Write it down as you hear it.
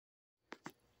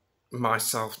My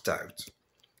self-doubt.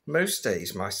 Most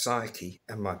days my psyche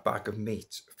and my bag of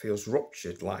meat feels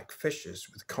ruptured like fissures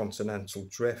with continental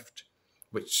drift,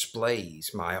 which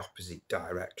splays my opposite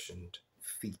direction,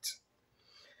 feet.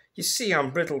 You see,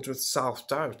 I'm riddled with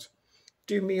self-doubt.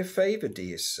 Do me a favour,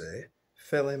 dear sir.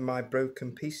 Fill in my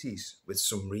broken pieces with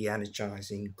some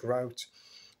re-energizing grout.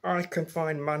 I can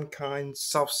find mankind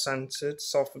self-centered,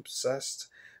 self-obsessed.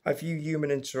 I view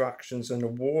human interactions in a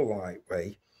warlike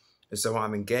way, as though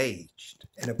I'm engaged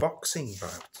in a boxing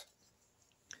bout.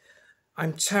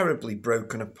 I'm terribly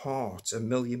broken apart, a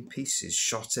million pieces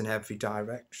shot in every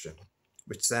direction,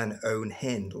 which then own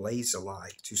hin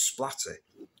laser-like to splatter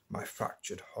my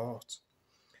fractured heart.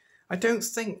 I don't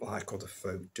think like other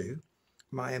folk do.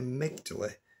 My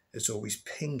amygdala is always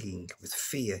pinging with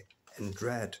fear and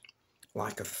dread,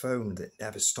 like a phone that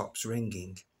never stops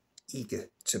ringing, eager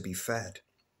to be fed.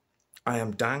 I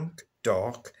am dank,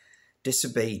 dark,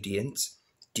 disobedient,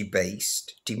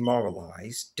 debased,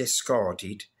 demoralized,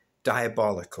 discarded,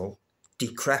 diabolical,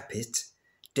 decrepit,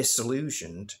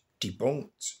 disillusioned,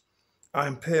 debunked. I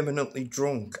am permanently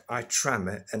drunk. I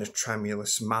tremor in a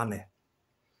tremulous manner,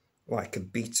 like a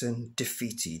beaten,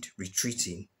 defeated,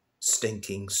 retreating,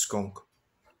 stinking skunk.